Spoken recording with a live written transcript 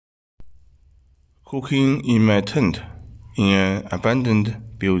Cooking in my tent in an abandoned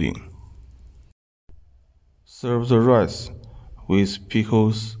building. Serve the rice with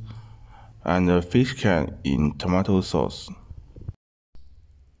pickles and a fish can in tomato sauce.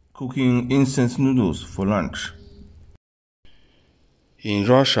 Cooking instant noodles for lunch. In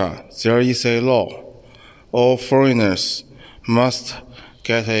Russia, there is a law. All foreigners must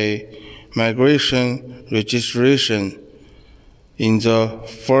get a migration registration in the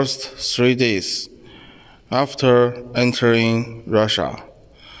first 3 days after entering Russia.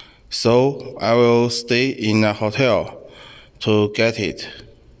 So I will stay in a hotel to get it.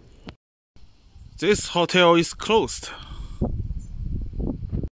 This hotel is closed.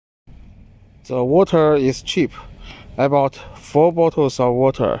 The water is cheap. I bought 4 bottles of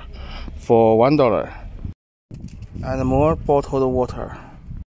water for $1 and more bottled water.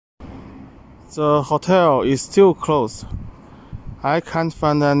 The hotel is still closed. I can't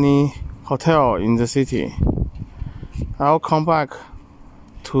find any hotel in the city. I'll come back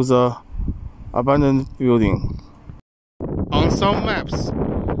to the abandoned building. On some maps,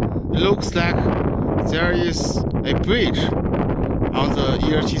 it looks like there is a bridge on the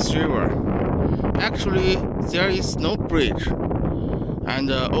Irtysh River. Actually, there is no bridge and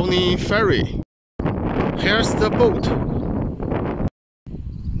only ferry. Here's the boat.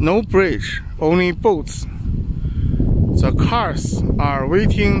 No bridge, only boats. The cars are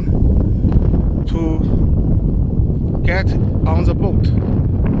waiting to get on the boat.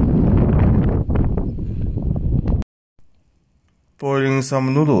 Boiling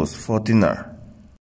some noodles for dinner.